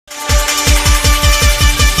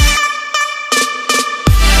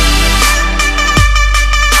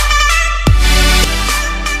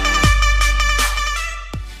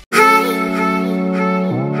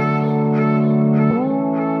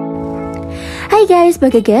Hi guys,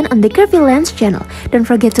 back again on the Curvy Lens channel. Don't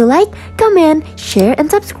forget to like, comment, share, and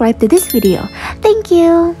subscribe to this video. Thank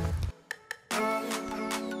you!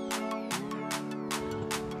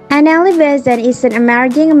 Annalie Besant is an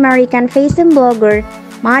emerging American fashion blogger,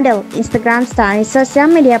 model, Instagram star, and social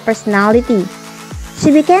media personality.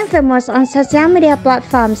 She became famous on social media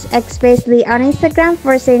platforms, especially on Instagram,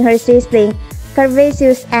 for sharing her sizzling,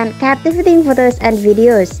 curvaceous, and captivating photos and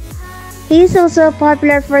videos. He is also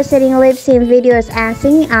popular for sharing lip-sync videos and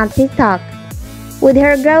singing on TikTok. With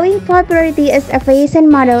her growing popularity as a fashion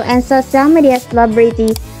model and social media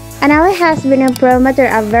celebrity, Annalie has been a promoter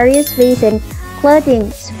of various fashion, clothing,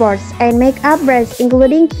 sports, and makeup brands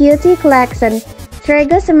including Cutie Collection,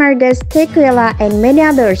 Fergus Emergus, Tequila, and many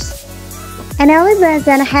others. Annalie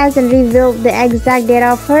Besant hasn't revealed the exact date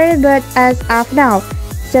of her birth as of now,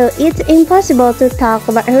 so it's impossible to talk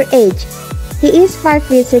about her age. He is 5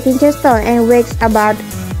 feet 6 inches tall and weighs about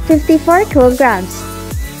 54 kilograms.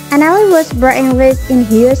 Annalie was born and raised in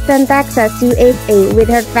Houston, Texas, USA with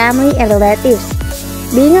her family and relatives.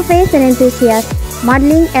 Being a fashion enthusiast,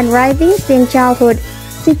 modeling and writing since childhood,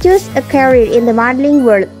 she chose a career in the modeling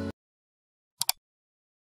world.